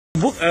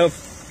book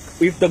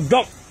with the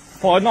dog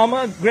for a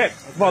normal Grab,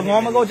 for a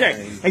normal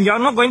gojek, and you're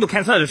not going to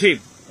cancel the trip.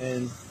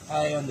 And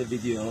I on the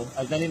video,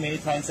 I've done it many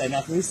times, and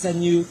I've already sent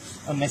you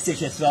a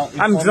message as well.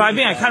 I'm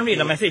driving, I can't read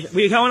the message.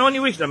 We can only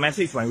reach the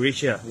message when we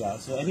reach here. Yeah,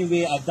 so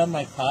anyway, I've done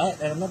my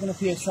part, and I'm not going to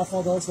pay extra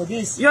 $4 for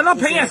this. You're not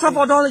paying extra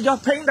 $4, you're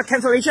paying the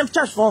cancellation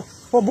charge for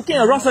booking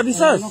the wrong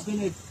services.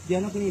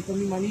 They're not going to give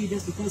me money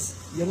just because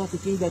you're not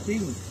taking the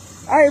thing.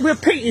 I will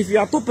pay if you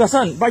are 2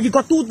 person, but you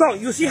got 2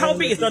 dogs. You see how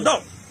big is the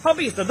dog? How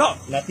big is the dog?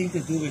 Nothing to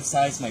do with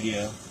size, my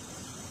dear.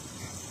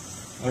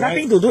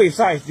 Nothing to do with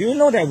size. Do you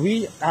know that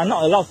we are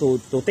not allowed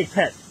to take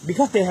pets?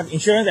 Because they have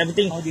insurance,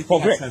 everything. How do you for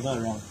think I Grab.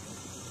 travel around?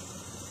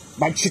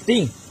 By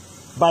cheating.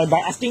 By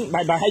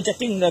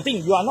hijacking the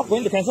thing. You are not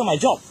going to cancel my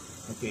job.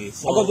 Okay,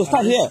 so I got to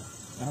start here.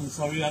 I'm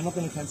sorry, I'm not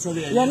going to cancel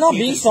it. You're not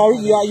being sorry.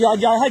 You are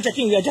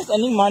hijacking. You are just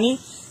earning money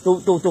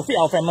to feed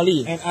our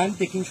family. And I'm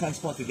taking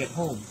transport to get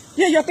home.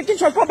 Yeah, you're taking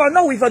transport, but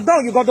now with a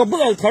dog, you got to book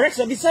the correct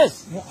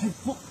services. No, I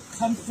booked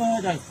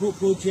Comfort, I booked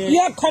gojek.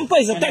 Yeah, Comfort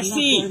is a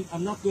taxi.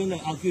 I'm not going to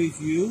argue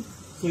with you,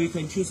 so you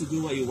can choose to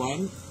do what you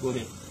want. Go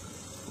ahead.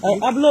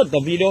 Upload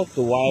the video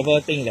to whatever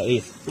thing that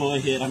is. Go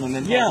ahead, I'm a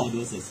member of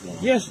those as well.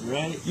 Yes,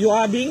 right. You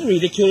are being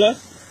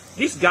ridiculous.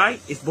 This guy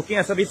is booking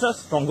a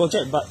services from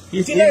Gojek, but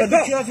you can take a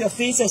picture of your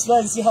face as well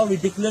and see how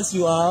ridiculous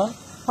you are.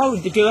 How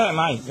ridiculous am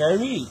I?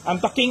 Very. I'm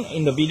talking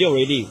in the video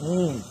already.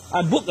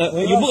 I booked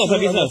you book a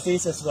services.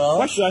 Face as well.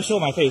 Why should I show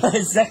my face?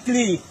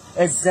 Exactly.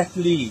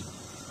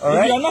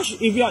 Alright.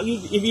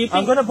 If you think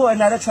I'm gonna book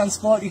another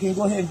transport, you can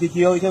go ahead and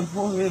video. You can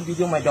go ahead and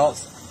video my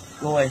dogs.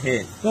 Go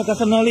ahead. No,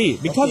 definitely.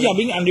 Because you're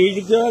being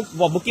unreasonable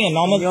for booking a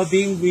normal. You're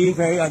being really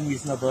very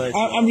unreasonable.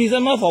 I'm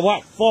reasonable for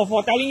what?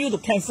 For telling you to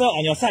cancel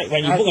on your site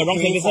when you book the wrong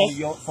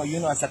services. For you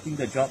not accepting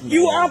the job.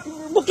 You are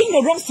booking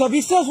the wrong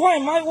services. Why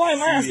am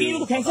I asking you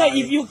to cancel?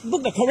 If you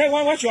book the correct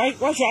one, why should I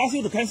ask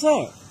you to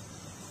cancel?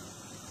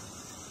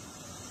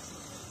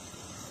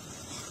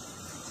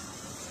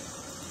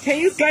 Can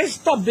you guys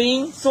stop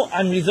being so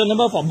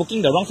unreasonable for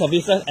booking the wrong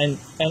services and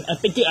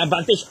taking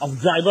advantage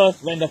of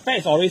drivers when the fare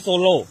is already so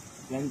low?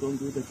 Then don't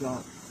do the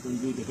job.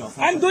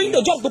 I'm doing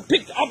the job to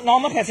pick up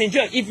normal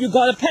passenger. If you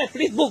got a pet,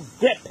 please book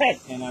Grab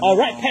Pet or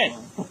Ride Pet.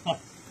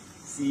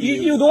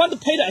 You don't want to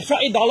pay the extra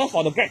 $8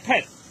 for the Grab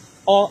Pet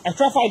or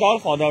extra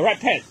 $5 for the Ride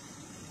Pet.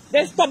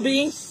 Then stop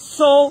being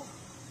so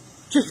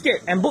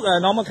cheapskate and book a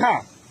normal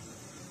car.